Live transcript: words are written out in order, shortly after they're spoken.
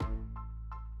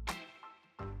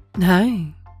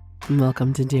Hi,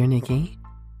 welcome to Dear Nikki.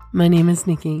 My name is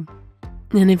Nikki,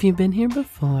 and if you've been here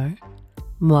before,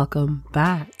 welcome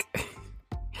back.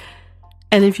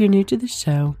 And if you're new to the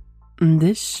show,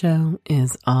 this show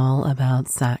is all about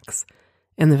sex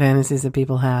and the fantasies that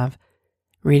people have,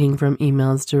 reading from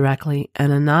emails directly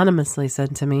and anonymously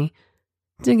sent to me.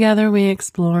 Together we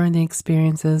explore the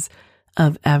experiences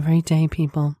of everyday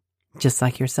people, just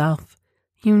like yourself.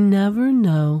 You never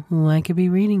know who I could be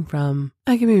reading from.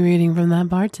 I could be reading from that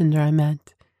bartender I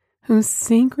met, who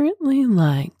secretly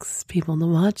likes people to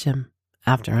watch him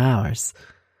after hours.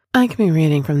 I could be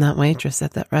reading from that waitress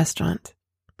at that restaurant.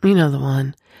 You know the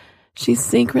one. She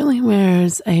secretly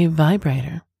wears a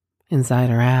vibrator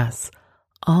inside her ass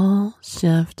all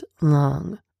shift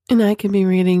long. And I could be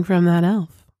reading from that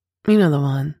elf. You know the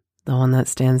one that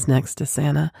stands next to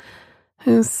Santa,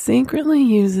 who secretly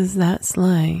uses that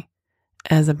sleigh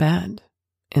as a bed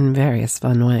in various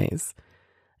fun ways.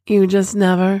 You just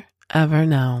never, ever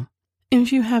know.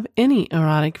 If you have any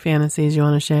erotic fantasies you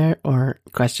want to share, or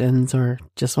questions, or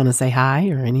just want to say hi,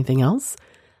 or anything else,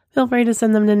 feel free to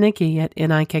send them to Nikki at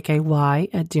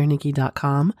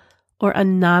nikky@dearnikki.com, or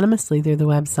anonymously through the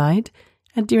website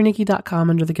at dearnikki.com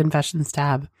under the Confessions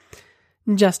tab.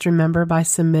 Just remember, by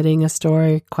submitting a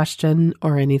story, question,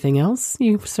 or anything else,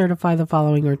 you certify the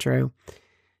following are true.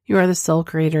 You are the sole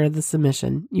creator of the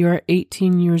submission. You are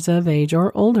 18 years of age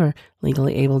or older,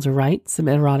 legally able to write,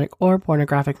 submit erotic or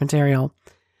pornographic material.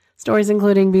 Stories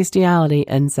including bestiality,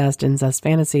 incest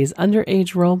fantasies,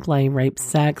 underage roleplay, rape,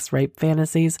 sex, rape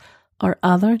fantasies, or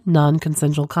other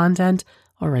non-consensual content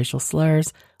or racial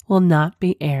slurs will not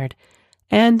be aired,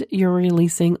 and you're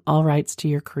releasing all rights to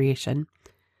your creation.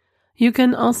 You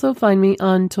can also find me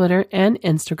on Twitter and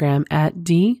Instagram at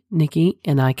dnikky,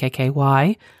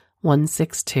 Nikky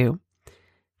 162.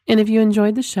 And if you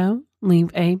enjoyed the show,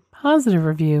 leave a positive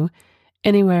review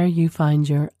anywhere you find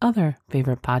your other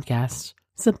favorite podcasts.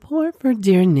 Support for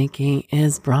Dear Nikki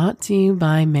is brought to you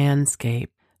by Manscaped,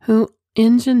 who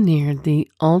engineered the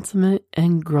ultimate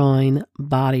and groin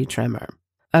body trimmer.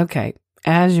 Okay,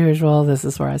 as usual, this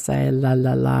is where I say la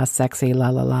la la, sexy la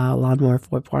la la, lawnmower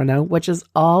 4.0, which is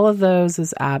all of those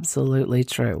is absolutely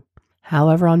true.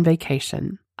 However, on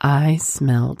vacation, I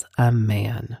smelled a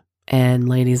man. And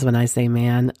ladies, when I say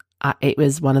man, it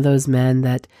was one of those men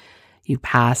that you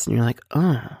pass and you're like,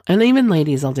 oh. And even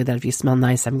ladies, I'll do that. If you smell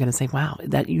nice, I'm going to say, wow,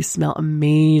 that you smell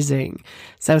amazing.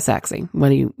 So sexy. What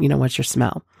do what's your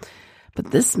smell?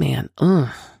 But this man,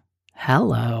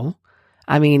 hello.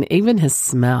 I mean, even his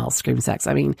smell screams sex.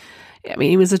 I mean,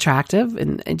 he was attractive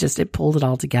and it pulled it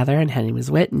all together, and he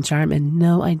was wit and charm. And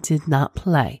no, I did not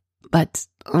play. But,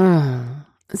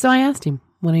 so I asked him,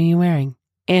 what are you wearing?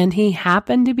 And he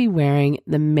happened to be wearing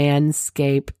the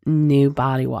Manscaped new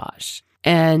body wash.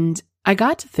 And I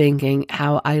got to thinking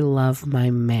how I love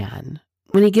my man.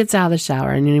 When he gets out of the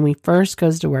shower and when he first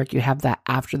goes to work, you have that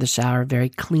after the shower, very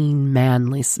clean,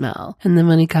 manly smell. And then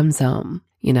when he comes home,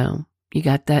 you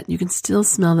got that, you can still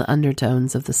smell the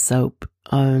undertones of the soap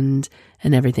and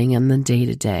everything in the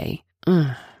day-to-day.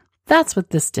 That's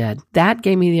what this did. That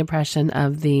gave me the impression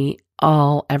of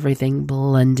everything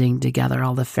blending together,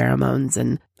 all the pheromones,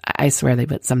 and I swear they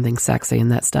put something sexy in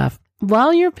that stuff.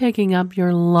 While you're picking up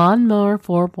your Lawnmower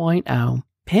 4.0,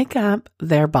 pick up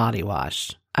their body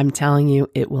wash. I'm telling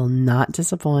you, it will not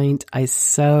disappoint. I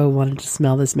so wanted to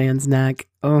smell this man's neck.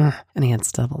 And he had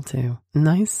stubble too.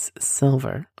 Nice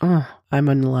silver. I'm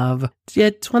in love.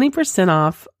 Get 20%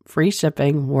 off, free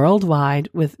shipping worldwide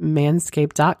with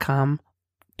manscaped.com.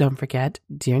 Don't forget,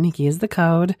 Dear Nikki is the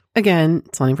code. Again,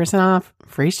 20% off,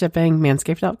 free shipping,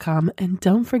 manscaped.com. And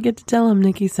don't forget to tell him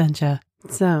Nikki sent you.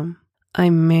 So,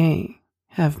 I may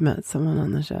have met someone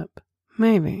on the ship.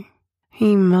 Maybe.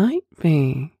 He might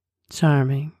be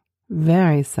charming,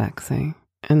 very sexy,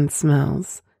 and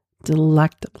smells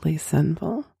delectably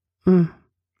sinful.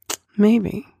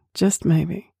 Maybe. Just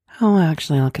maybe. Oh,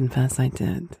 actually, I'll confess I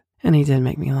did. And he did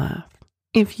make me laugh.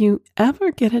 If you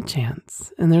ever get a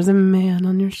chance and there's a man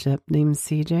on your ship named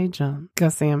CJ Jones, go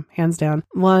see him, hands down.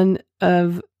 One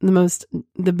of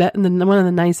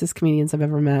the nicest comedians I've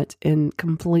ever met, and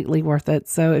completely worth it.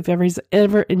 So if he's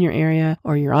ever in your area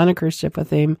or you're on a cruise ship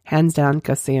with him, hands down,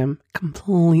 go see him.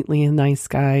 Completely a nice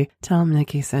guy. Tell him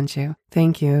Nikki sent you.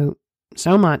 Thank you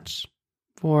so much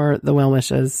for the well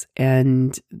wishes.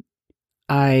 And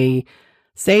I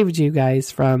saved you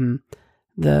guys from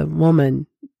the woman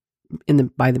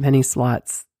by the penny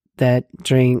slots that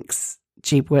drinks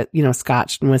cheap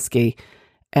scotch and whiskey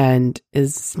and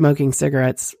is smoking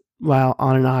cigarettes while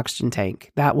on an oxygen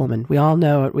tank. That woman, we all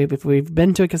know it. If we've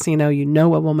been to a casino, you know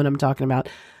what woman I'm talking about.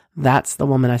 That's the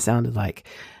woman I sounded like.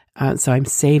 So I'm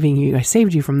saving you. I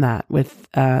saved you from that with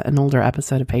an older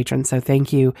episode of Patreon. So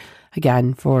thank you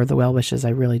again for the well wishes. I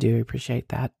really do appreciate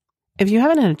that. If you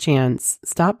haven't had a chance,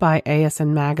 stop by ASN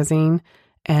Magazine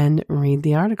and read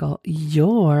the article.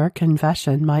 Your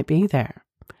confession might be there.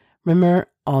 Remember,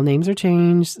 all names are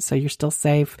changed, so you're still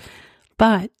safe.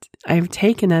 But I've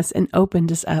taken us and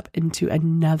opened us up into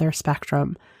another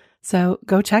spectrum. So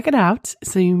go check it out.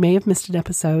 So you may have missed an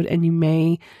episode and you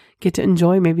may get to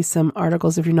enjoy maybe some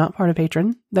articles if you're not part of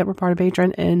Patreon, that were part of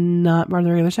Patreon and not part of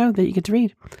the regular show that you get to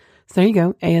read. So there you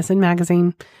go. ASN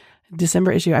Magazine,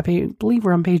 December issue. I believe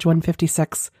we're on page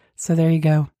 156. So there you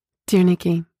go. Dear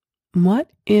Nikki,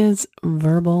 what is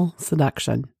verbal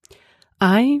seduction?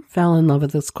 I fell in love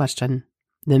with this question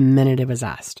the minute it was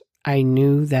asked. I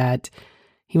knew that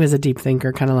he was a deep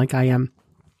thinker, kind of like I am.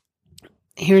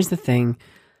 Here's the thing.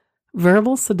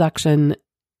 Verbal seduction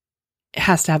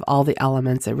has to have all the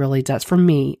elements. It really does, for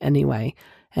me anyway,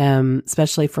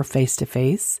 especially for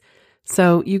face-to-face.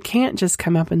 So you can't just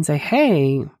come up and say,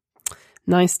 hey,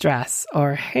 nice dress,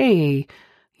 or hey,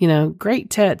 great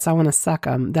tits, I want to suck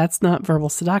them. That's not verbal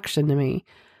seduction to me.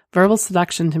 Verbal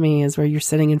seduction to me is where you're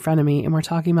sitting in front of me and we're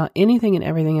talking about anything and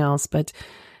everything else, but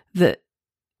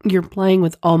you're playing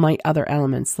with all my other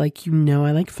elements. Like, I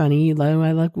like funny, I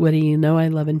like witty, I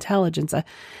love intelligence.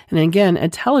 And again,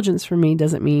 intelligence for me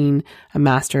doesn't mean a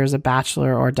master's, a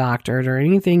bachelor, or a doctorate, or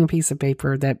anything, a piece of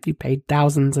paper that you paid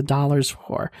thousands of dollars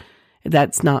for.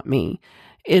 That's not me.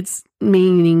 It's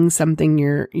meaning something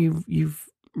you've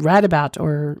read about,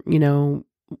 or,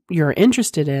 you're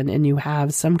interested in, and you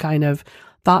have some kind of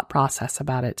thought process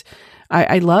about it.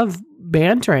 I love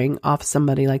bantering off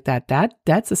somebody like that.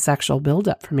 That's a sexual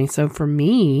buildup for me. So for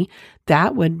me,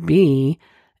 that would be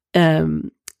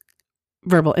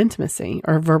verbal intimacy,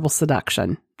 or verbal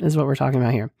seduction is what we're talking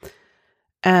about here.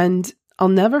 And I'll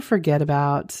never forget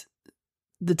about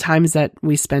the times that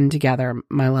we spend together,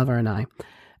 my lover and I,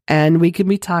 and we could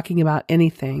be talking about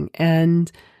anything. And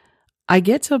I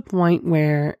get to a point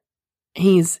where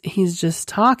he's just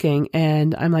talking,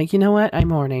 and I'm like, you know what? I'm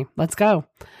horny. Let's go.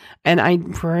 And I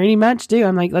pretty much do.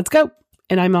 I'm like, let's go.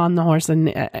 And I'm on the horse, and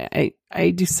I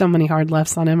do so many hard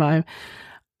lefts on him.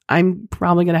 I'm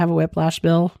probably going to have a whiplash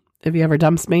bill if he ever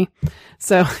dumps me.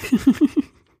 So,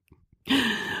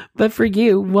 but for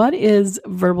you, what is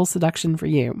verbal seduction for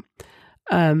you?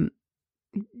 Do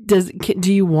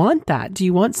you want that? Do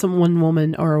you want one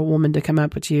woman or a woman to come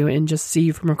up with you and just see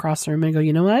you from across the room and go,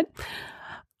 you know what?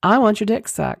 I want your dick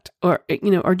sucked, or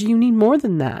do you need more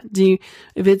than that?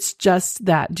 If it's just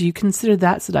that, do you consider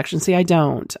that seduction? See, I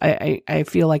don't. I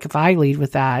feel like if I lead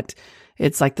with that,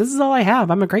 it's like, this is all I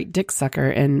have. I'm a great dick sucker,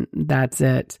 and that's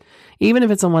it. Even if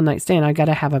it's a one night stand, I got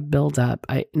to have a build up.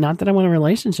 Not that I want a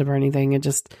relationship or anything. I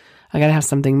got to have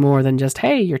something more than just,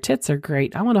 hey, your tits are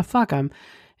great, I want to fuck them.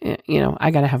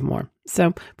 I got to have more.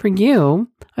 So for you,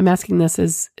 I'm asking this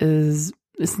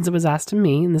since it was asked to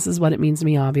me, and this is what it means to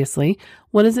me, obviously.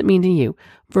 What does it mean to you?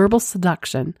 Verbal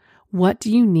seduction. What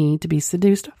do you need to be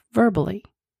seduced verbally?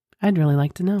 I'd really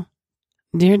like to know.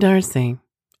 Dear Darcy,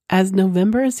 as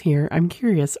November is here, I'm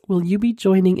curious, will you be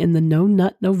joining in the No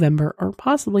Nut November, or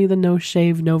possibly the No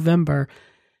Shave November?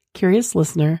 Curious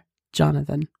listener,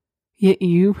 Jonathan.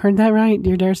 You heard that right,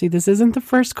 dear Darcy. This isn't the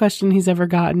first question he's ever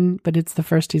gotten, but it's the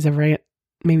first he's ever,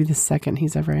 maybe the second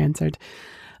he's ever answered.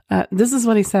 This is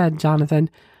what he said, Jonathan.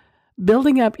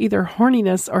 Building up either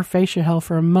horniness or facial hair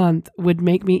for a month would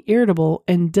make me irritable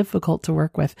and difficult to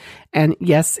work with. And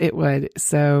yes, it would.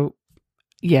 So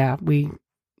yeah, we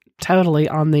totally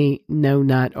on the no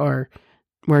nut, or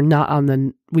we were not on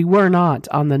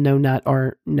the no nut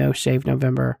or no shave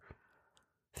November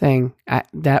thing.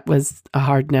 That was a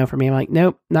hard no for me. I'm like,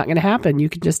 nope, not going to happen. You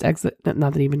could just exit.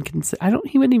 Not that even consider.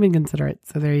 He wouldn't even consider it.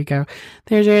 So there you go.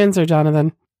 There's your answer,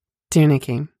 Jonathan. Dear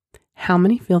Nikki, how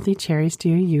many filthy cherries do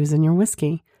you use in your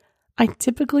whiskey? I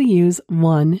typically use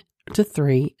 1 to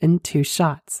 3 in 2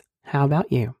 shots. How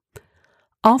about you?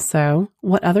 Also,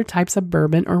 what other types of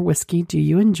bourbon or whiskey do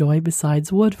you enjoy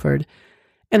besides Woodford?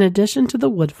 In addition to the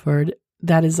Woodford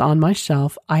that is on my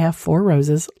shelf, I have 4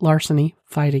 Roses, Larceny,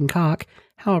 Fighting Cock.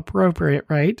 How appropriate,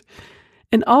 right?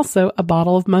 And also a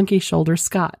bottle of Monkey Shoulder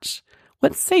Scotch.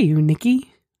 What say you,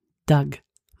 Nikki? Doug.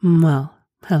 Well,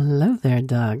 hello there,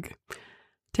 Doug.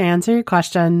 To answer your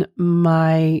question,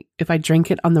 if I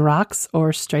drink it on the rocks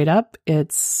or straight up,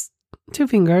 it's 2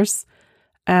 fingers.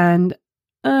 And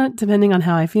depending on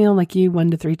how I feel, like you,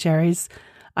 1 to 3 cherries.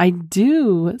 I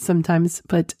do sometimes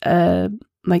put the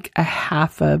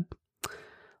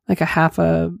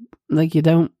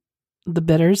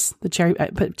bitters, I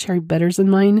put cherry bitters in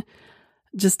mine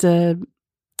just to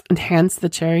enhance the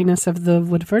cherryness of the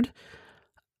Woodford.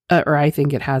 or I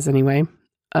think it has anyway,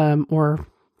 or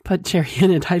put cherry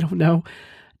in it. I don't know.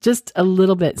 Just a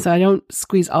little bit. So I don't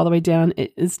squeeze all the way down.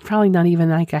 It's probably not even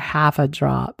like a half a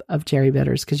drop of cherry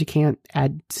bitters because you can't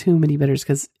add too many bitters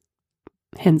because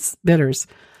hence bitters.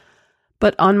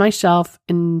 But on my shelf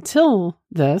until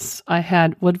this, I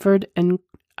had Woodford and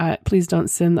please don't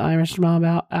send the Irish mob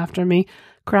out after me,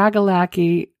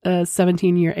 Craigalackie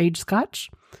 17-year age Scotch.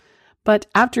 But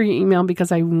after you emailed,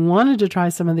 because I wanted to try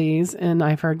some of these and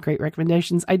I've heard great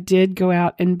recommendations, I did go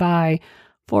out and buy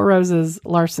Four Roses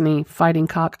Larceny Fighting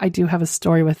Cock. I do have a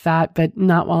story with that, but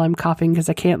not while I'm coughing because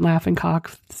I can't laugh and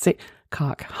say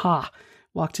cock. Ha!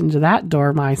 Walked into that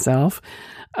door myself.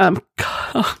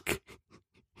 Cock.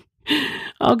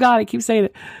 Oh God, I keep saying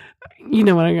it. You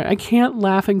know what? I can't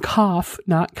laugh and cough,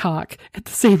 not cock, at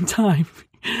the same time.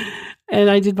 And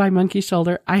I did buy Monkey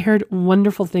Shoulder. I heard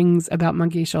wonderful things about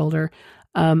Monkey Shoulder.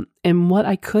 And what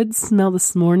I could smell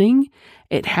this morning,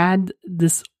 it had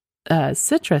this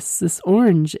citrus, this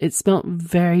orange. It smelled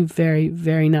very, very,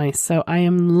 very nice. So I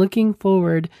am looking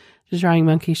forward to trying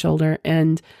Monkey Shoulder.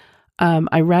 And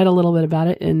I read a little bit about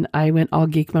it and I went all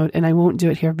geek mode. And I won't do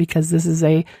it here because this is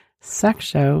a sex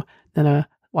show than a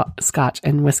Scotch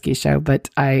and whiskey show. But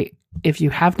if you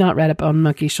have not read up on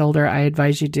Monkey Shoulder, I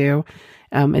advise you do.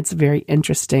 It's very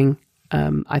interesting.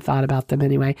 I thought about them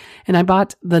anyway. And I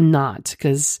bought the Knot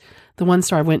because the one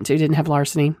store I went to didn't have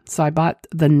Larceny. So I bought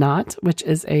the Knot, which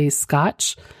is a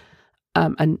Scotch,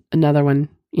 another one,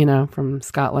 from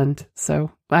Scotland.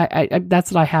 So I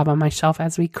that's what I have on my shelf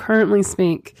as we currently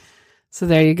speak. So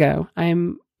there you go.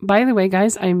 By the way,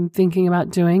 guys, I'm thinking about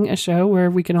doing a show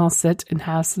where we can all sit and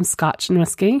have some Scotch and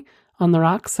whiskey on the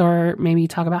rocks, or maybe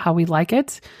talk about how we like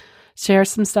it, share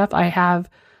some stuff. I have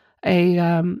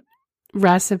a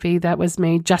recipe that was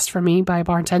made just for me by a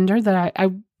bartender that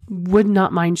I would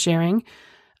not mind sharing.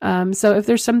 So if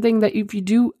there's something that if you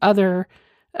do other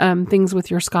things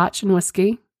with your Scotch and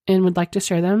whiskey and would like to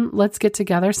share them, let's get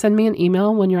together. Send me an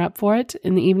email when you're up for it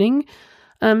in the evening.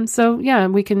 So yeah,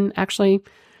 we can actually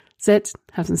sit,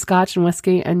 have some Scotch and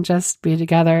whiskey and just be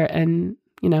together and,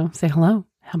 say hello.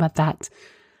 How about that?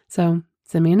 So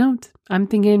send me a note. I'm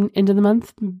thinking end of the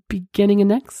month, beginning of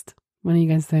next. What do you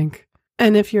guys think?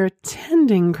 And if you're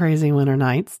attending Crazy Winter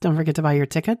Nights, don't forget to buy your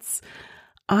tickets.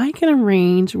 I can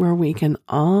arrange where we can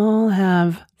all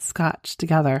have Scotch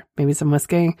together, maybe some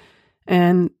whiskey,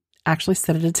 and actually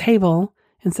sit at a table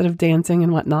instead of dancing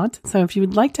and whatnot. So if you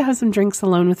would like to have some drinks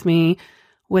alone with me,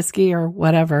 whiskey or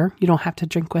whatever, you don't have to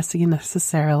drink whiskey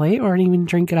necessarily or even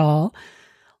drink at all.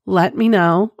 Let me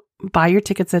know. Buy your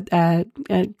tickets at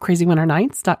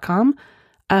crazywinternights.com.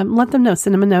 Let them know.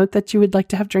 Send them a note that you would like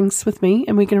to have drinks with me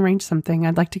and we can arrange something.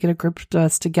 I'd like to get a group of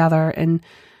us together and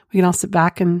we can all sit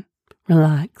back and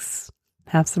relax,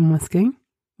 have some whiskey.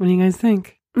 What do you guys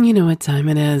think? You know what time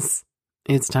it is.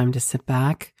 It's time to sit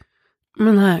back,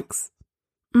 relax.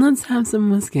 Let's have some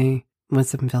whiskey with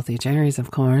some filthy cherries,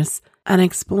 of course, and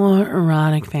explore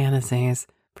erotic fantasies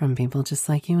from people just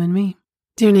like you and me.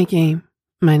 Dear Nikki,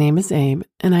 my name is Abe,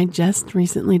 and I just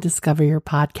recently discovered your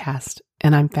podcast,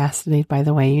 and I'm fascinated by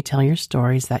the way you tell your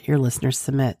stories that your listeners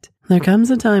submit. There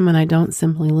comes a time when I don't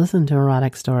simply listen to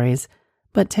erotic stories,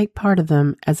 but take part of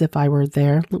them as if I were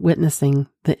there witnessing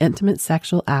the intimate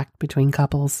sexual act between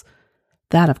couples.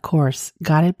 That, of course,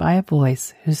 guided by a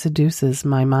voice who seduces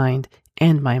my mind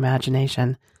and my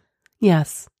imagination.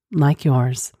 Yes, like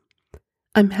yours.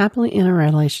 I'm happily in a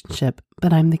relationship,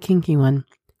 but I'm the kinky one.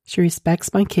 She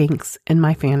respects my kinks and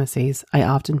my fantasies I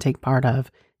often take part of,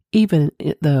 even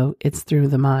though it's through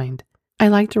the mind. I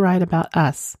like to write about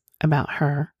us, about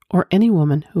her, or any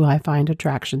woman who I find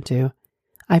attraction to.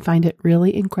 I find it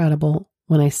really incredible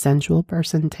when a sensual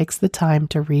person takes the time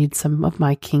to read some of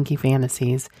my kinky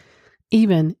fantasies,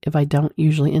 even if I don't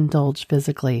usually indulge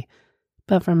physically.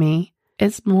 But for me,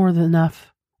 it's more than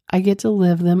enough. I get to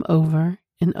live them over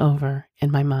and over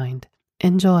in my mind.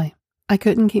 Enjoy. I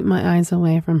couldn't keep my eyes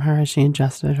away from her as she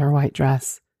adjusted her white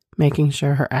dress, making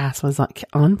sure her ass was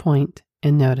on point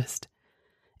and noticed.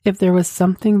 If there was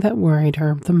something that worried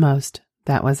her the most,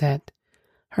 that was it.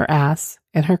 Her ass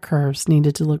and her curves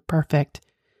needed to look perfect.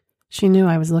 She knew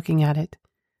I was looking at it.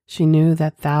 She knew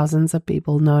that thousands of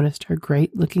people noticed her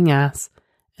great-looking ass,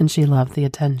 and she loved the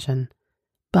attention.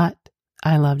 But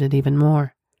I loved it even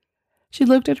more. She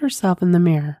looked at herself in the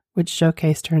mirror, which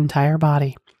showcased her entire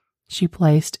body. She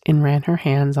placed and ran her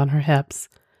hands on her hips.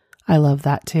 I loved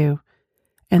that too.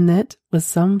 And that was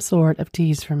some sort of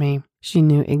tease for me. She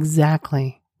knew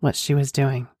exactly what she was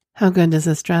doing. How good does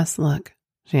this dress look?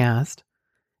 She asked.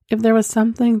 If there was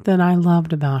something that I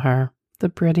loved about her, the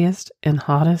prettiest and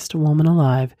hottest woman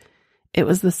alive, it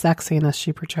was the sexiness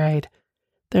she portrayed.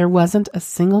 There wasn't a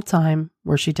single time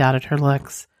where she doubted her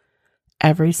looks.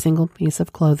 Every single piece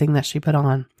of clothing that she put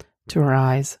on, to her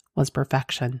eyes, was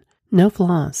perfection. No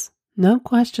flaws, no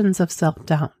questions of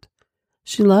self-doubt.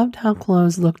 She loved how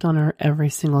clothes looked on her every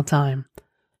single time.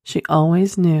 She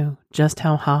always knew just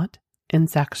how hot and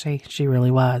sexy she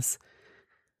really was.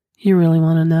 You really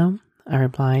want to know? I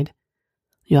replied.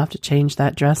 You'll have to change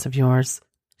that dress of yours.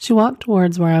 She walked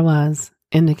towards where I was,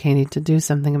 indicating to do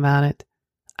something about it.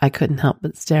 I couldn't help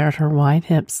but stare at her wide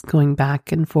hips going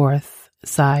back and forth,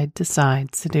 side to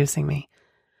side, seducing me.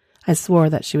 I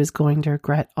swore that she was going to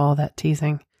regret all that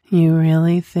teasing. You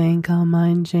really think I'll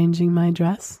mind changing my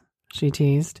dress? She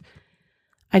teased.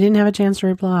 I didn't have a chance to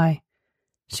reply.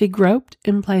 She groped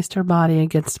and placed her body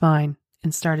against mine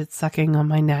and started sucking on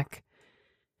my neck.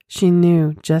 She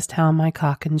knew just how my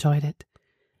cock enjoyed it.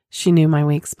 She knew my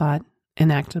weak spot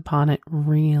and acted upon it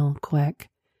real quick.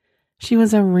 She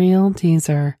was a real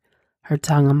teaser. Her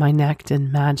tongue on my neck did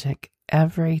magic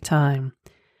every time.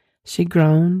 She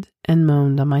groaned and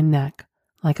moaned on my neck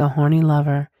like a horny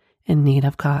lover in need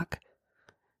of cock.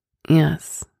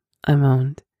 Yes, I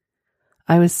moaned.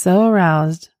 I was so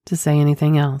aroused to say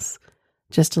anything else,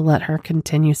 just to let her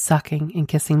continue sucking and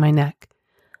kissing my neck,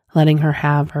 letting her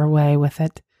have her way with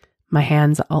it, my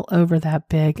hands all over that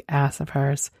big ass of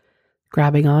hers,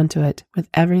 grabbing onto it with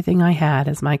everything I had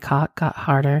as my cock got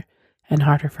harder and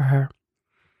harder for her.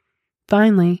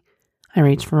 Finally, I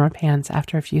reached for my pants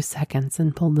after a few seconds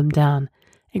and pulled them down,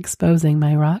 exposing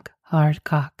my rock-hard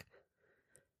cock.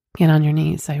 Get on your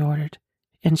knees, I ordered,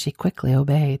 and she quickly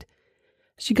obeyed.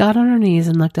 She got on her knees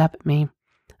and looked up at me.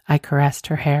 I caressed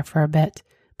her hair for a bit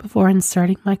before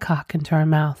inserting my cock into her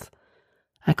mouth.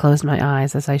 I closed my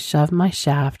eyes as I shoved my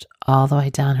shaft all the way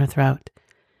down her throat.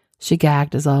 She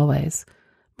gagged as always,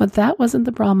 but that wasn't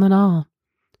the problem at all.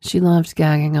 She loved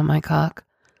gagging on my cock.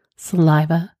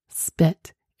 Saliva,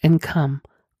 spit, and cum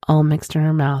all mixed in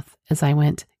her mouth as I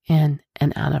went in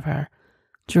and out of her.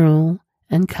 Drool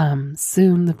and cum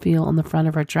soon the feel on the front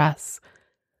of her dress.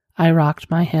 I rocked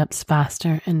my hips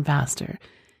faster and faster,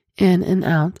 in and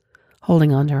out,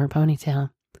 holding onto her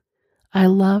ponytail. I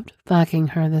loved fucking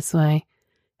her this way,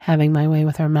 having my way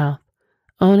with her mouth,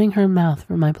 owning her mouth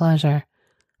for my pleasure.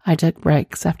 I took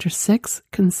breaks after 6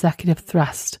 consecutive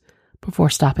thrusts before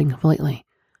stopping completely.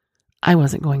 I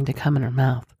wasn't going to come in her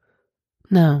mouth.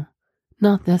 No,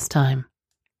 not this time.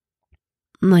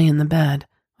 Lay in the bed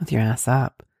with your ass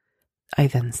up, I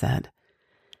then said.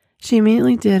 She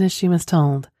immediately did as she was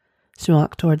told. She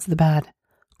walked towards the bed,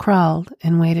 crawled,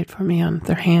 and waited for me with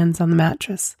her hands on the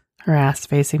mattress, her ass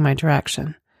facing my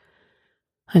direction.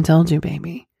 I told you,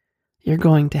 baby, you're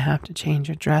going to have to change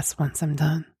your dress once I'm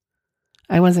done.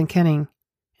 I wasn't kidding,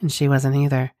 and she wasn't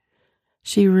either.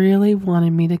 She really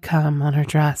wanted me to come on her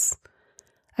dress.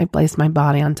 I placed my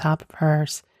body on top of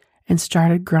hers and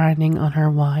started grinding on her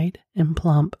wide and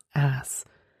plump ass.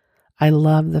 I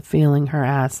loved the feeling her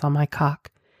ass on my cock,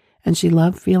 and she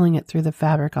loved feeling it through the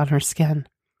fabric on her skin.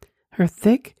 Her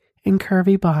thick and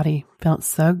curvy body felt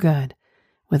so good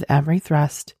with every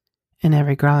thrust and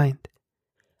every grind.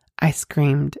 I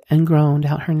screamed and groaned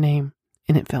out her name,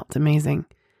 and it felt amazing.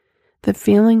 The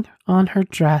feeling on her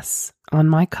dress, on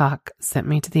my cock, sent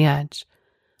me to the edge.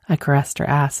 I caressed her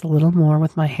ass a little more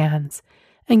with my hands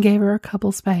and gave her a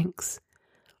couple spanks.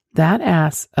 That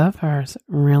ass of hers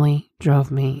really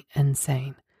drove me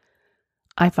insane.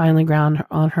 I finally ground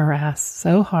on her ass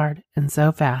so hard and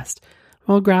so fast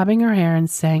while grabbing her hair and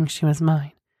saying she was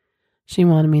mine. She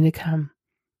wanted me to come.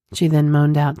 She then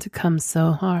moaned out to come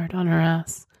so hard on her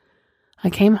ass. I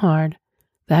came hard.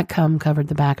 That cum covered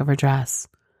the back of her dress.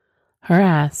 Her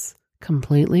ass,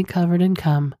 completely covered in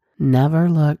cum, never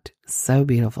looked so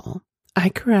beautiful. I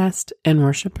caressed and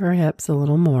worshipped her hips a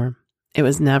little more. It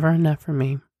was never enough for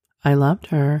me. I loved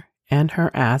her, and her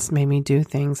ass made me do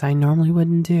things I normally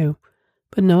wouldn't do.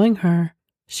 But knowing her,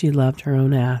 she loved her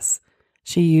own ass.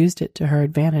 She used it to her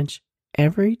advantage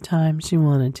every time she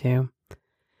wanted to.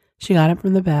 She got up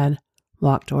from the bed,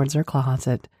 walked towards her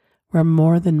closet, where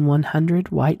more than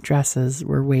 100 white dresses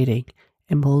were waiting,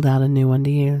 and pulled out a new one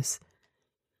to use.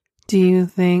 Do you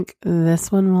think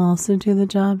this one will also do the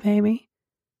job, baby?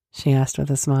 She asked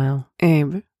with a smile.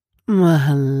 Abe. Well,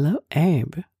 hello,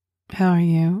 Abe. How are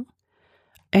you?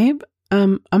 Abe,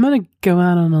 I'm going to go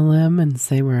out on a limb and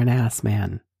say we're an ass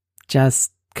man.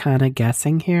 Just kind of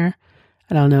guessing here.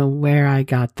 I don't know where I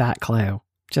got that clue.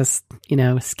 Just,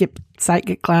 skip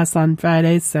psychic class on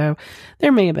Fridays, so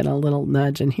there may have been a little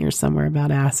nudge in here somewhere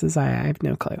about asses. I have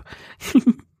no clue.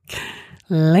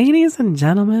 Ladies and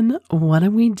gentlemen, what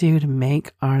do we do to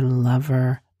make our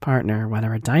lover, partner,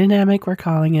 whatever dynamic we're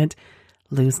calling it,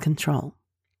 lose control?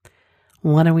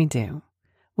 What do?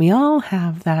 We all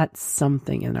have that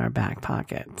something in our back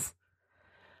pockets.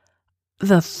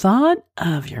 The thought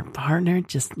of your partner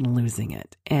just losing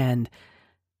it and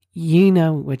you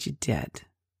know what you did.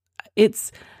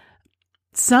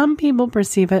 Some people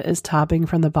perceive it as topping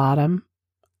from the bottom.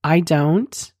 I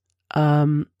don't.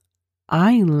 I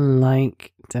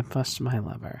like to push my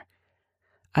lover.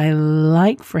 I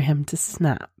like for him to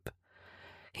snap.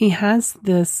 He has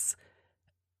this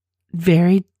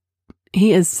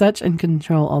he is such in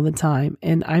control all the time.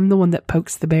 And I'm the one that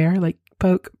pokes the bear, like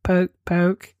poke, poke,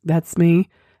 poke. That's me.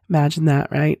 Imagine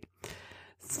that, right?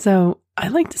 So I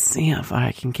like to see how far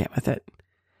I can get with it.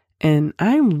 And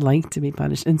I like to be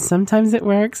punished. And sometimes it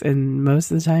works, and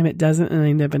most of the time it doesn't, and I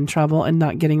end up in trouble and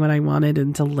not getting what I wanted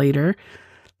until later.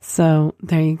 So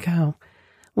there you go.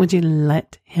 Would you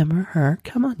let him or her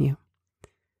come on you?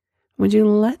 Would you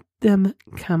let them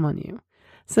come on you?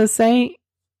 So say,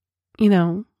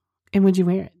 and would you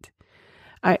wear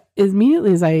it?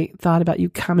 Immediately as I thought about you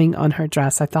coming on her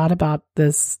dress, I thought about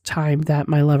this time that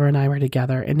my lover and I were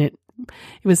together, and it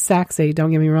was sexy,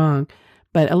 don't get me wrong,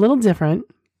 but a little different.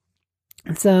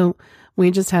 So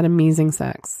we just had amazing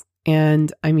sex,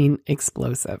 and I mean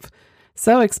explosive.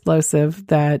 So explosive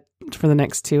that for the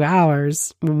next 2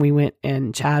 hours, when we went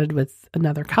and chatted with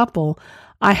another couple,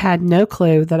 I had no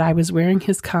clue that I was wearing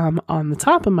his cum on the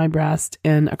top of my breast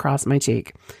and across my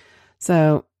cheek.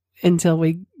 So until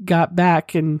we got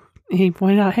back and he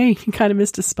pointed out, hey, you kind of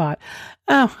missed a spot.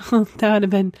 Oh, well, that would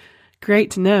have been great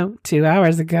to know 2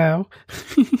 hours ago.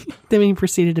 Then he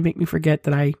proceeded to make me forget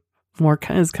that I wore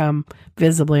his cum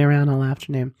visibly around all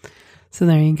afternoon. So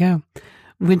there you go.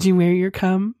 Would you wear your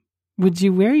cum? Would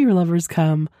you wear your lover's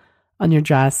cum on your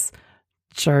dress,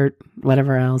 shirt,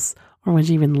 whatever else? Or would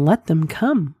you even let them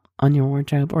come on your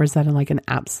wardrobe? Or is that like an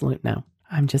absolute no?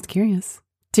 I'm just curious.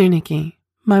 Dear Nikki,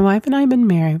 my wife and I have been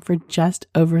married for just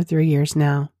over 3 years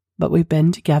now, but we've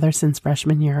been together since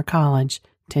freshman year of college,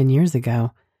 10 years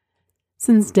ago.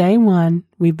 Since day one,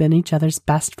 we've been each other's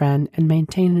best friend and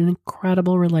maintained an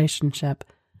incredible relationship.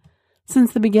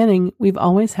 Since the beginning, we've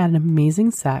always had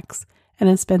amazing sex and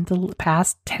have spent the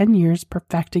past 10 years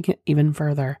perfecting it even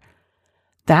further.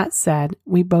 That said,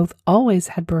 we both always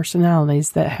had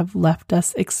personalities that have left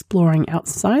us exploring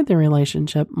outside the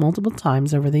relationship multiple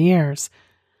times over the years.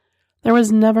 There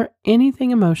was never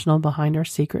anything emotional behind our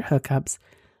secret hookups.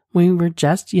 We were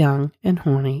just young and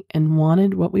horny and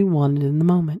wanted what we wanted in the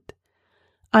moment.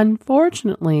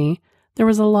 Unfortunately, there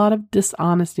was a lot of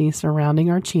dishonesty surrounding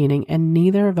our cheating, and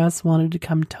neither of us wanted to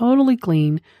come totally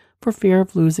clean for fear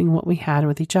of losing what we had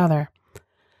with each other.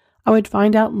 I would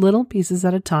find out little pieces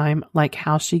at a time, like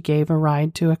how she gave a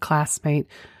ride to a classmate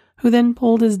who then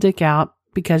pulled his dick out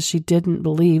because she didn't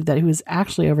believe that he was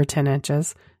actually over 10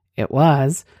 inches. It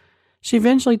was. She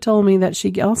eventually told me that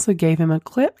she also gave him a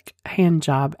quick hand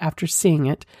job after seeing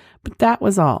it, but that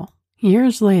was all.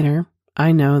 Years later,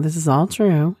 I know this is all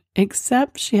true,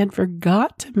 except she had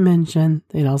forgot to mention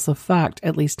they'd also fucked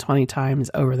at least 20 times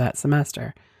over that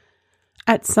semester.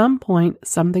 At some point,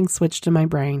 something switched in my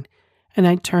brain, and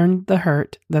I turned the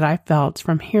hurt that I felt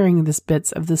from hearing these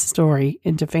bits of this story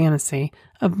into fantasy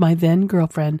of my then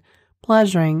girlfriend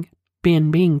pleasuring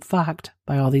being fucked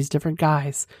by all these different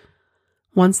guys.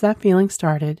 Once that feeling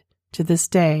started, to this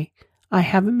day, I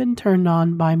haven't been turned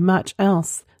on by much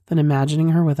else than imagining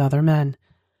her with other men.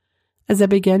 As I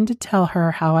began to tell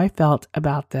her how I felt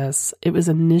about this, it was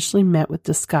initially met with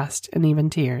disgust and even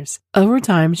tears. Over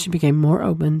time, she became more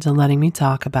open to letting me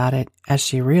talk about it as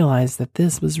she realized that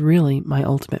this was really my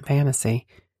ultimate fantasy.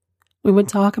 We would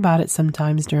talk about it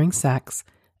sometimes during sex,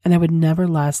 and I would never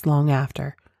last long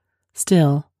after.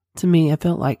 Still, to me, it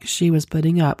felt like she was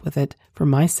putting up with it for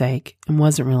my sake and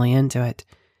wasn't really into it.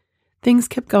 Things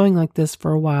kept going like this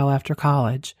for a while after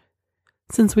college.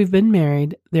 Since we've been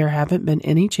married, there haven't been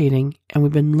any cheating, and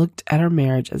we've been looked at our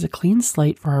marriage as a clean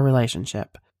slate for our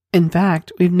relationship. In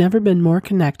fact, we've never been more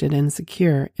connected and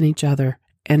secure in each other,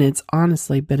 and it's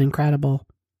honestly been incredible.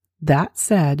 That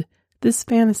said, this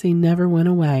fantasy never went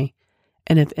away,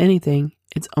 and if anything,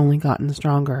 it's only gotten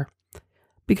stronger.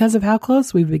 Because of how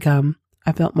close we've become,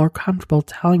 I felt more comfortable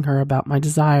telling her about my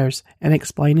desires and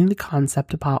explaining the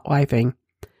concept of hot wifing.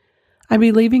 I'd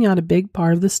be leaving out a big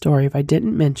part of the story if I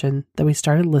didn't mention that we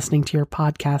started listening to your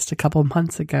podcast a couple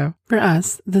months ago. For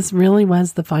us, this really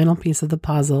was the final piece of the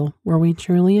puzzle where we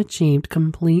truly achieved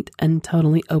complete and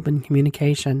totally open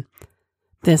communication.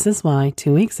 This is why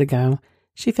 2 weeks ago,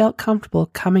 she felt comfortable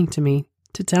coming to me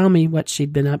to tell me what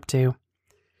she'd been up to.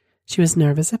 She was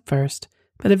nervous at first,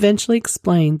 but eventually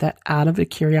explained that out of a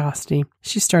curiosity,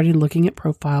 she started looking at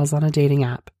profiles on a dating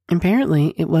app.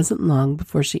 Apparently, it wasn't long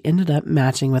before she ended up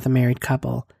matching with a married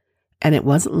couple. And it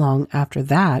wasn't long after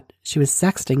that she was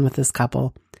sexting with this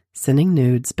couple, sending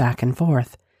nudes back and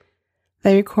forth.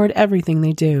 They record everything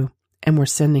they do, and were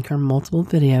sending her multiple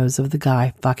videos of the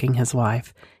guy fucking his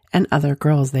wife and other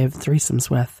girls they have threesomes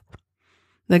with.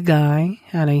 The guy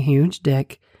had a huge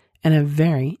dick and a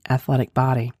very athletic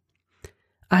body.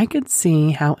 I could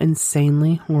see how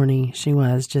insanely horny she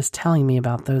was just telling me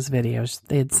about those videos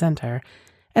they had sent her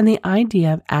and the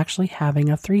idea of actually having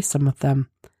a threesome with them.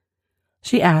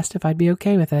 She asked if I'd be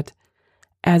okay with it,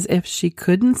 as if she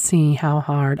couldn't see how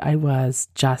hard I was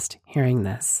just hearing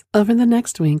this. Over the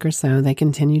next week or so, they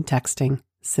continued texting,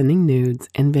 sending nudes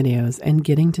and videos, and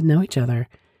getting to know each other.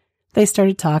 They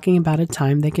started talking about a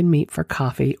time they could meet for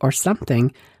coffee or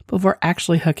something before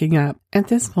actually hooking up. At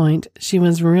this point, she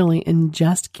was really in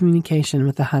just communication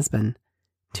with the husband.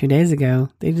 2 days ago,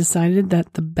 they decided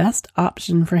that the best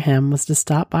option for him was to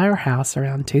stop by our house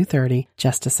around 2:30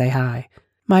 just to say hi.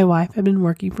 My wife had been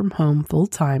working from home full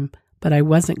time, but I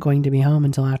wasn't going to be home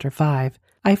until after 5.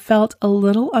 I felt a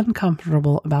little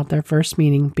uncomfortable about their first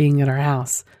meeting being at our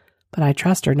house, but I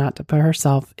trust her not to put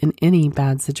herself in any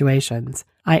bad situations.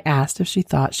 I asked if she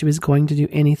thought she was going to do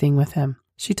anything with him.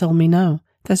 She told me no,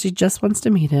 that she just wants to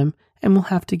meet him and will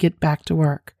have to get back to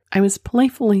work. I was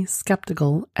playfully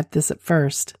skeptical at this at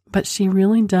first, but she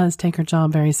really does take her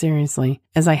job very seriously.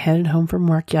 As I headed home from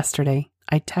work yesterday,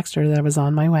 I texted her that I was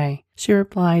on my way. She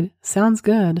replied, "Sounds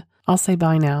good. I'll say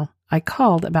bye now." I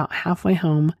called about halfway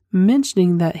home,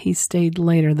 mentioning that he stayed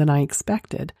later than I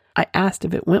expected. I asked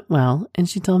if it went well, and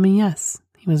she told me yes.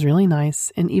 He was really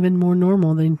nice and even more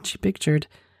normal than she pictured.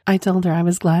 I told her I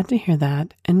was glad to hear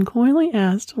that and coyly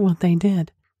asked what they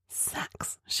did.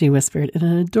 "Sex," she whispered in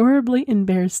an adorably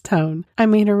embarrassed tone. I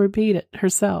made her repeat it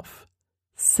herself.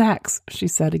 "Sex," she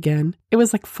said again. It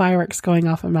was like fireworks going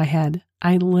off in my head.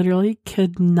 I literally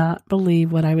could not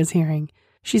believe what I was hearing.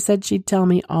 She said she'd tell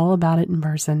me all about it in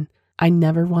person. I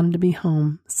never wanted to be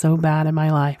home so bad in my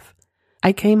life.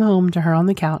 I came home to her on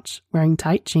the couch, wearing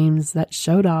tight jeans that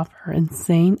showed off her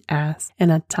insane ass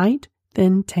and a tight,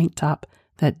 thin tank top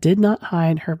that did not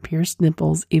hide her pierced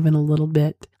nipples even a little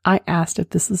bit. I asked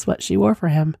if this is what she wore for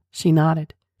him. She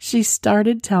nodded. She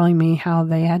started telling me how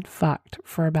they had fucked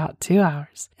for about 2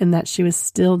 hours and that she was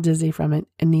still dizzy from it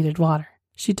and needed water.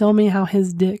 She told me how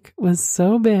his dick was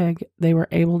so big they were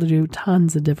able to do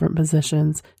tons of different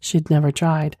positions she'd never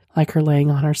tried, like her laying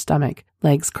on her stomach,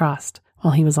 legs crossed,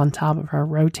 while he was on top of her,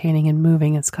 rotating and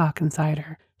moving his cock inside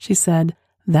her. She said,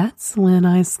 "That's when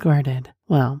I squirted."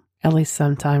 Well, at least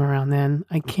sometime around then.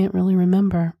 I can't really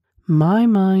remember. My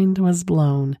mind was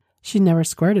blown. She'd never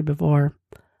squirted before.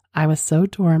 I was so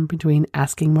torn between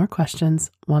asking more questions,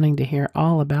 wanting to hear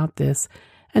all about this,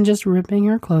 and just ripping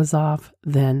her clothes off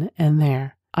then and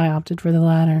there. I opted for the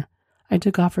latter. I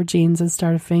took off her jeans and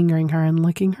started fingering her and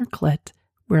licking her clit,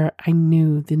 where I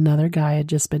knew the other guy had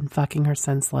just been fucking her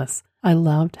senseless. I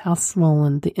loved how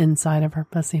swollen the inside of her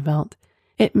pussy felt.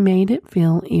 It made it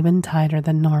feel even tighter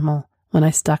than normal. When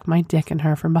I stuck my dick in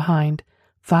her from behind,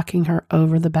 fucking her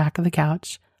over the back of the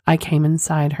couch, I came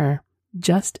inside her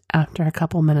just after a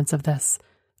couple minutes of this.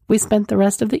 We spent the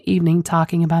rest of the evening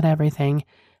talking about everything,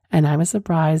 and I was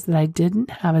surprised that I didn't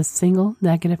have a single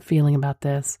negative feeling about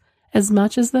this. As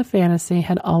much as the fantasy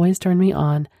had always turned me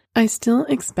on, I still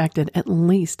expected at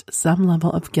least some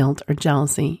level of guilt or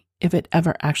jealousy if it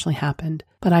ever actually happened,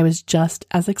 but I was just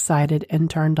as excited and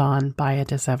turned on by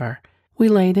it as ever. We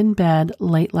laid in bed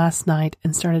late last night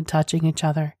and started touching each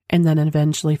other, and then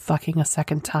eventually fucking a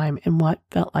second time in what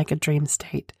felt like a dream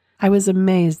state. I was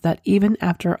amazed that even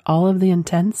after all of the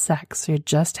intense sex we had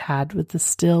just had with the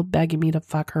still begging me to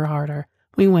fuck her harder,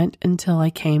 we went until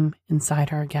I came inside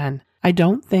her again. I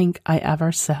don't think I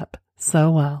ever slept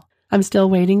so well. I'm still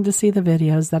waiting to see the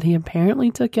videos that he apparently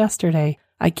took yesterday.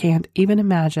 I can't even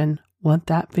imagine what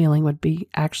that feeling would be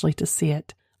actually to see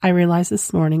it. I realized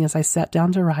this morning as I sat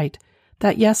down to write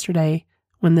that yesterday,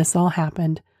 when this all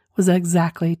happened, was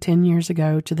exactly 10 years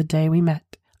ago to the day we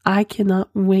met. I cannot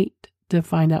wait to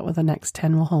find out what the next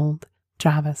 10 will hold.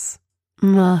 Travis.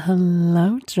 Well,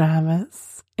 hello,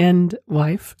 Travis. And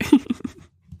wife.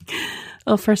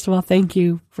 Well, first of all, thank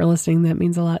you for listening. That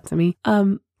means a lot to me.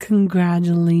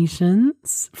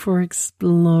 Congratulations for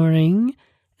exploring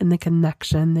and the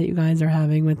connection that you guys are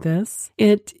having with this.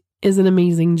 It is an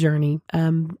amazing journey.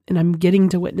 And I'm getting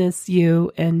to witness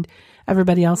you and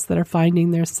everybody else that are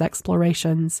finding their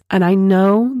sexplorations. And I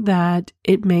know that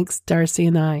it makes Darcy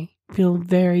and I feel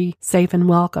very safe and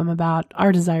welcome about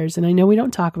our desires. And I know we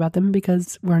don't talk about them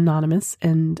because we're anonymous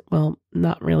and, well,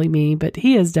 not really me, but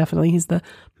he is definitely, he's the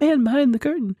man behind the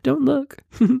curtain. Don't look.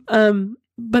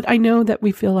 But I know that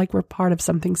we feel like we're part of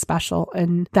something special,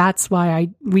 and that's why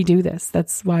we do this.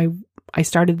 That's why I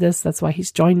started this, that's why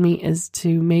he's joined me, is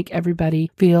to make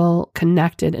everybody feel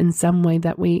connected in some way,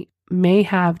 that we may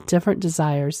have different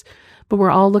desires, but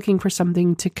we're all looking for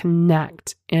something to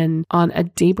connect and on a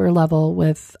deeper level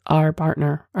with our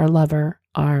partner, our lover,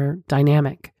 our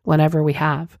dynamic, whatever we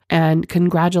have. And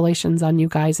congratulations on you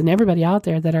guys and everybody out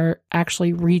there that are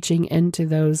actually reaching into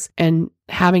those and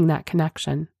having that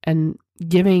connection and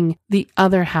giving the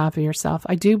other half of yourself.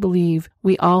 I do believe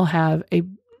we all have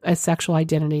a sexual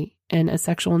identity and a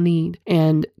sexual need,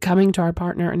 and coming to our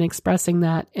partner and expressing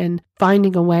that and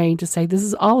finding a way to say, this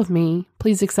is all of me,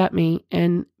 please accept me,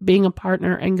 and being a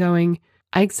partner and going,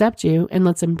 I accept you and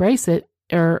let's embrace it.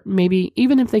 Or maybe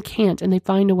even if they can't and they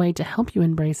find a way to help you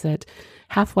embrace it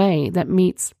halfway, that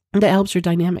helps your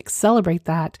dynamic, celebrate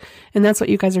that. And that's what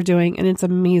you guys are doing. And it's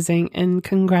amazing. And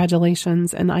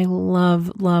congratulations. And I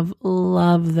love, love,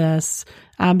 love this.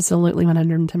 Absolutely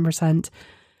 110%.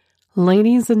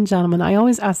 Ladies and gentlemen, I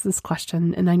always ask this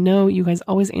question, and I know you guys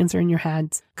always answer in your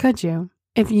heads. Could you?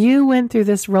 If you went through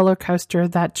this roller coaster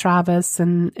that Travis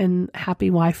and Happy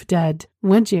Wife did,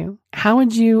 would you? How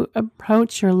would you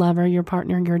approach your lover, your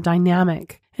partner, your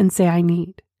dynamic, and say, I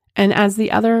need? And as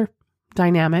the other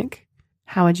dynamic,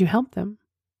 how would you help them?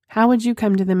 How would you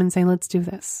come to them and say, let's do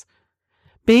this?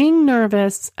 Being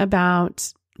nervous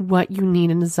about what you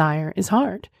need and desire is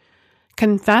hard.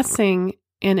 Confessing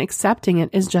and accepting it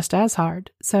is just as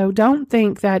hard. So don't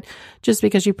think that just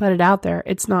because you put it out there,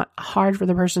 it's not hard for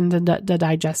the person to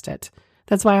digest it.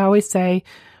 That's why I always say,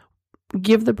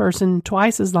 give the person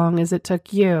twice as long as it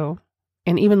took you,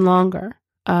 and even longer,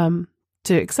 to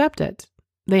accept it.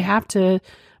 They have to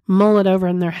mull it over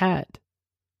in their head.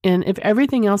 And if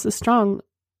everything else is strong,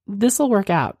 this will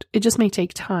work out. It just may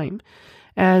take time.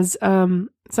 As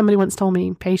somebody once told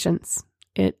me, patience,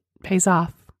 it pays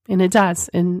off. And it does.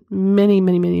 In many,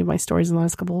 many, many of my stories in the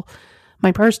last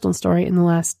my personal story in the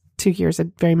last 2 years,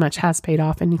 it very much has paid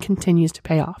off and continues to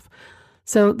pay off.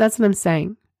 So that's what I'm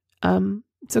saying.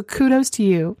 So kudos to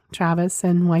you, Travis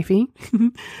and wifey.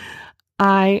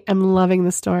 I am loving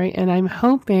the story, and I'm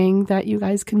hoping that you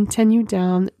guys continue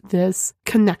down this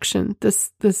connection,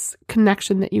 this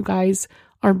connection that you guys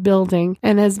are building.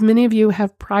 And as many of you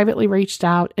have privately reached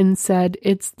out and said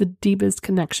it's the deepest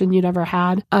connection you'd ever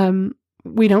had,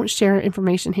 we don't share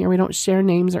information here. We don't share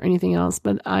names or anything else,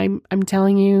 but I'm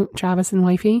telling you, Travis and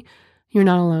wifey, you're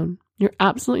not alone. You're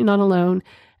absolutely not alone.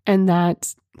 And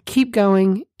that keep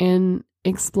going and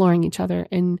exploring each other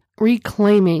and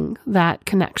reclaiming that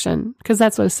connection, because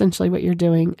that's essentially what you're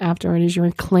doing after it is you're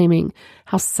reclaiming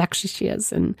how sexy she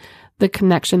is and the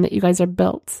connection that you guys are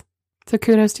built. So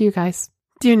kudos to you guys.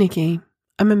 Dear Nikki,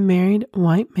 I'm a married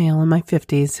white male in my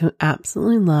 50s who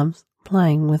absolutely loves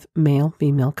playing with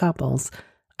male-female couples.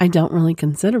 I don't really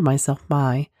consider myself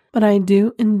bi, but I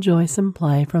do enjoy some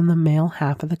play from the male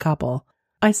half of the couple.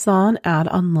 I saw an ad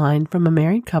online from a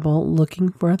married couple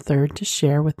looking for a third to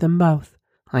share with them both.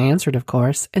 I answered, of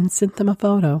course, and sent them a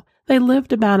photo. They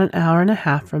lived about an hour and a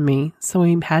half from me, so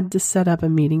we had to set up a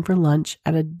meeting for lunch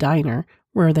at a diner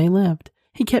where they lived.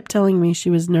 He kept telling me she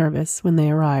was nervous when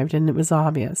they arrived, and it was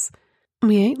obvious.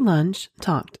 We ate lunch,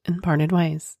 talked, and parted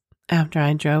ways. After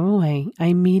I drove away, I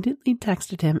immediately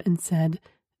texted him and said,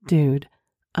 dude,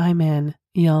 I'm in.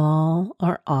 Y'all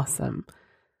are awesome.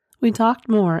 We talked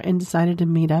more and decided to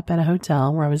meet up at a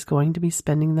hotel where I was going to be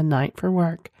spending the night for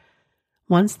work.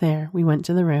 Once there, we went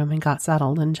to the room and got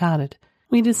settled and chatted.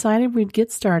 We decided we'd get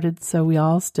started, so we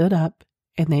all stood up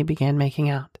and they began making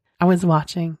out. I was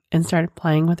watching and started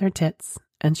playing with her tits,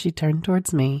 and she turned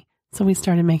towards me, so we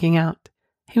started making out.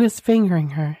 He was fingering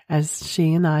her as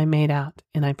she and I made out,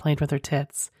 and I played with her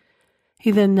tits.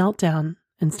 He then knelt down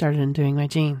and started undoing my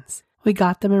jeans. We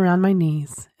got them around my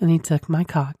knees, and he took my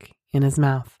cock in his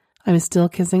mouth. I was still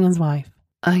kissing his wife.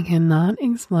 I cannot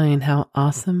explain how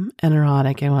awesome and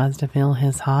erotic it was to feel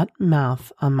his hot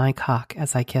mouth on my cock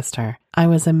as I kissed her. I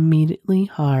was immediately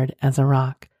hard as a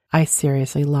rock. I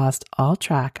seriously lost all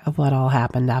track of what all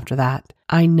happened after that.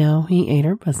 I know he ate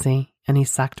her pussy. And he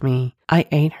sucked me. I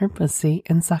ate her pussy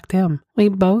and sucked him. We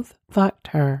both fucked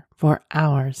her for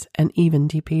hours and even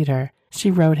DP'd her. She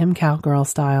rode him cowgirl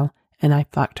style, and I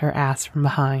fucked her ass from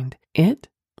behind. It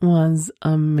was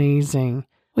amazing.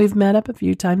 We've met up a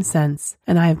few times since,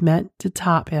 and I have met to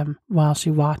top him while she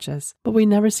watches, but we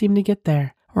never seem to get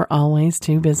there. We're always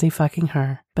too busy fucking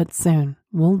her. But soon,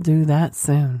 we'll do that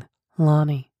soon.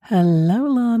 Lonnie. Hello,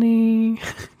 Lonnie.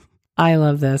 I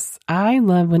love this. I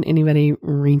love when anybody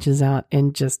reaches out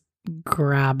and just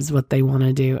grabs what they want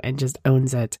to do and just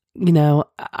owns it. You know,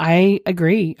 I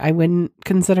agree. I wouldn't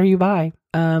consider you bi.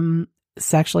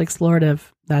 Sexually explorative.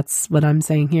 That's what I'm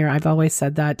saying here. I've always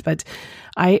said that, but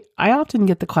I often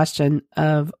get the question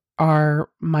of, are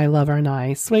my lover and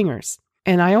I swingers?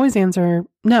 And I always answer,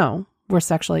 no, we're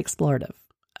sexually explorative.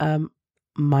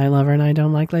 My lover and I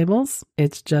don't like labels.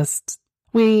 It's just,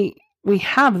 we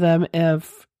have them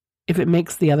if it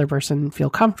makes the other person feel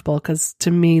comfortable, because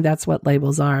to me, that's what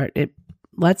labels are. It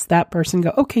lets that person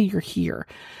go, okay, you're here,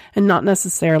 and not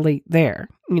necessarily there,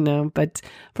 but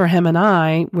for him and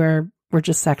I, we're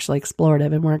just sexually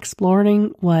explorative, and we're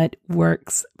exploring what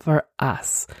works for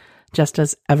us, just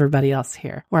as everybody else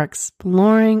here. We're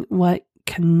exploring what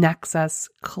connects us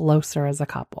closer as a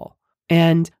couple.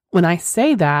 And when I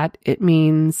say that, it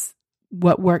means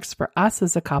what works for us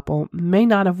as a couple may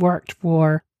not have worked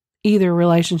for either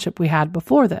relationship we had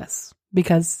before this,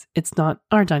 because it's not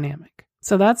our dynamic.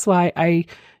 So that's why I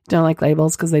don't like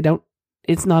labels, because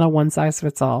it's not a one size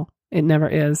fits all. It never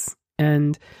is.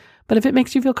 But if it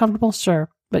makes you feel comfortable, sure.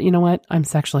 But you know what? I'm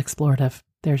sexually explorative.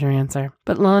 There's your answer.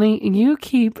 But Lonnie, you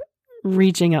keep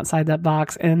reaching outside that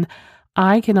box, and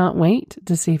I cannot wait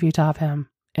to see if you top him.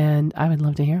 And I would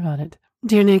love to hear about it.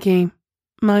 Dear Nikki,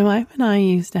 my wife and I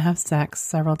used to have sex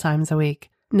several times a week.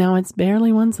 Now it's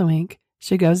barely once a week.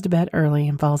 She goes to bed early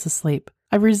and falls asleep.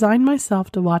 I've resigned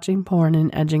myself to watching porn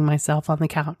and edging myself on the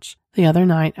couch. The other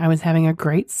night, I was having a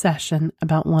great session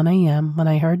about 1 a.m. when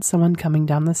I heard someone coming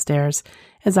down the stairs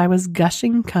as I was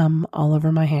gushing cum all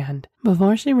over my hand.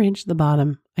 Before she reached the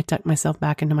bottom, I tucked myself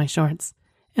back into my shorts,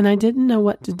 and I didn't know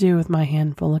what to do with my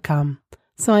hand full of cum.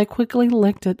 So I quickly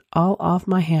licked it all off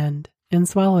my hand and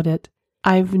swallowed it.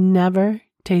 I've never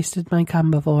tasted my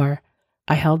cum before.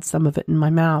 I held some of it in my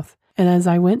mouth, and as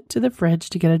I went to the fridge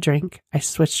to get a drink, I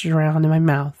switched it around in my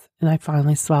mouth, and I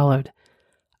finally swallowed.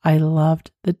 I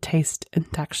loved the taste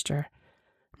and texture.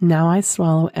 Now I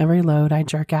swallow every load I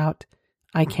jerk out.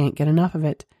 I can't get enough of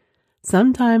it.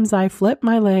 Sometimes I flip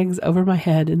my legs over my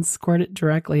head and squirt it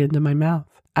directly into my mouth.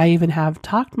 I even have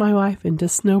talked my wife into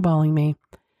snowballing me.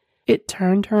 It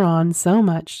turned her on so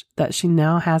much that she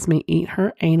now has me eat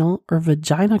her anal or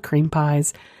vagina cream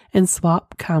pies and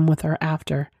swap cum with her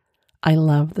after. I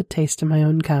love the taste of my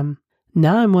own cum.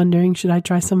 Now I'm wondering, should I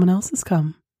try someone else's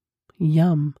cum?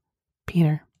 Yum.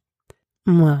 Peter.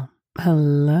 Well,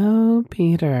 hello,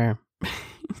 Peter.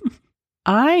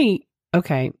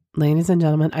 Okay, ladies and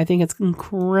gentlemen, I think it's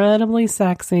incredibly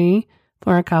sexy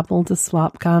for a couple to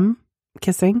swap cum,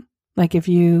 kissing. Like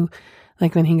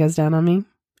when he goes down on me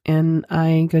and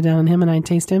I go down on him and I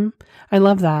taste him. I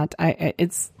love that.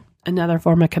 It's another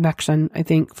form of connection, I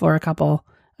think, for a couple.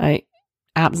 I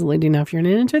absolutely do. Now, if you're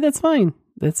not into it, that's fine.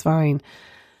 That's fine.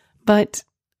 But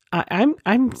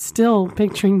I'm still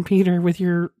picturing Peter with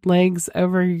your legs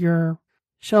over your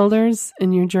shoulders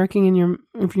and you're jerking in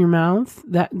your mouth.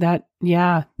 That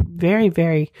yeah, very,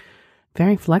 very,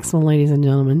 very flexible, ladies and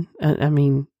gentlemen. I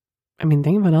mean,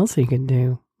 think of what else he could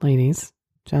do, ladies,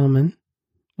 gentlemen.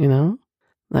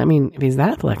 I mean, if he's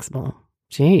that flexible,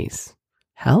 jeez.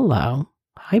 Hello,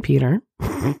 hi, Peter.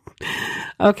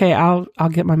 Okay, I'll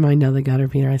get my mind out of the gutter,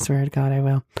 Peter. I swear to God, I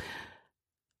will.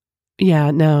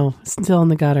 Yeah, no, still in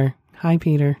the gutter. Hi,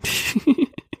 Peter.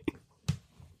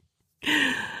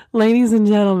 Ladies and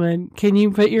gentlemen, can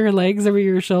you put your legs over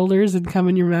your shoulders and come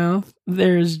in your mouth?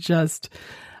 There's just,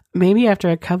 maybe after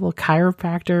a couple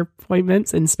chiropractor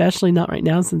appointments, and especially not right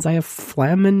now since I have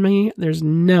phlegm in me, there's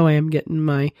no way I'm getting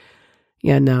my,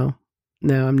 no,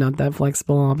 I'm not that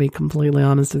flexible. I'll be completely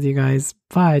honest with you guys,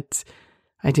 but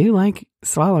I do like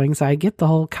swallowing, so I get the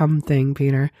whole cum thing,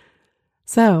 Peter.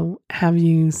 So, have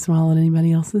you swallowed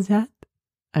anybody else's yet?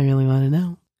 I really want to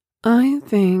know. I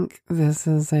think this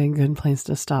is a good place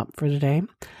to stop for today.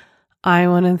 I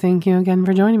want to thank you again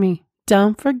for joining me.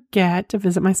 Don't forget to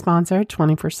visit my sponsor,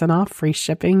 20% off free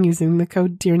shipping using the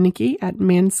code DearNikki at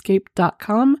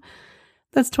manscaped.com.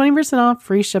 That's 20% off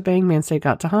free shipping,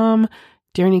 manscaped.com.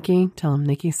 Dear Nikki, tell him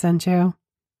Nikki sent you.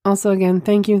 Also, again,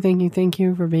 thank you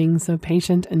for being so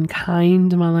patient and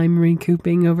kind while I'm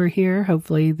recouping over here.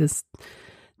 Hopefully this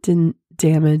didn't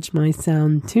damage my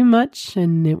sound too much,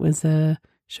 and it was a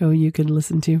show you could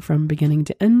listen to from beginning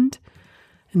to end,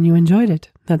 and you enjoyed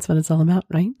it. That's what it's all about,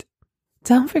 right?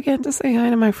 Don't forget to say hi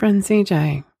to my friend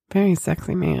CJ. Very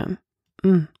sexy man.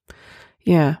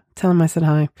 Yeah, tell him I said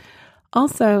hi.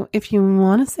 Also, if you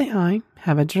want to say hi,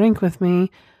 have a drink with me.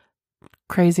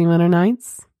 Crazy winter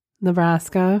nights,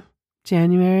 Nebraska,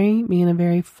 January, me in a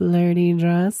very flirty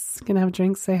dress. Can have a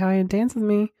drink, say hi, and dance with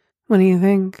me. What do you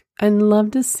think? I'd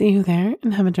love to see you there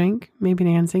and have a drink, maybe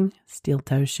dancing. Steel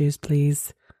toe shoes,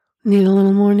 please. Need a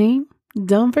little more need?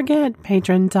 Don't forget,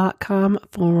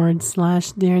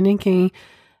 patreon.com/Dear Nikki.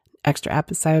 Extra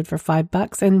episode for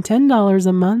 $5 and $10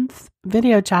 a month.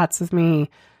 Video chats with me.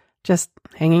 Just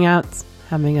hanging out,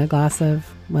 having a glass of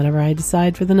whatever I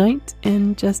decide for the night,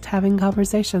 and just having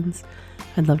conversations.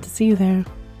 I'd love to see you there.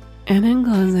 And in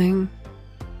closing,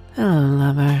 hello,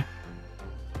 lover.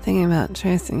 Thinking about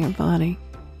tracing your body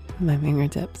with my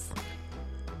fingertips.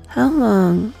 How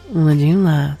long would you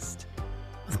last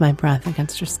with my breath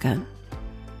against your skin,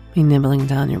 me nibbling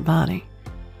down your body?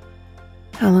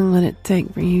 How long would it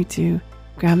take for you to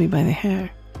grab me by the hair,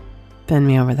 bend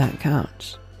me over that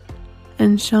couch,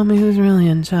 and show me who's really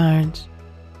in charge?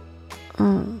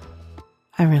 Oh,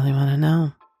 I really want to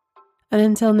know. And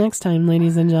until next time,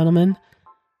 ladies and gentlemen,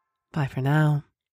 bye for now.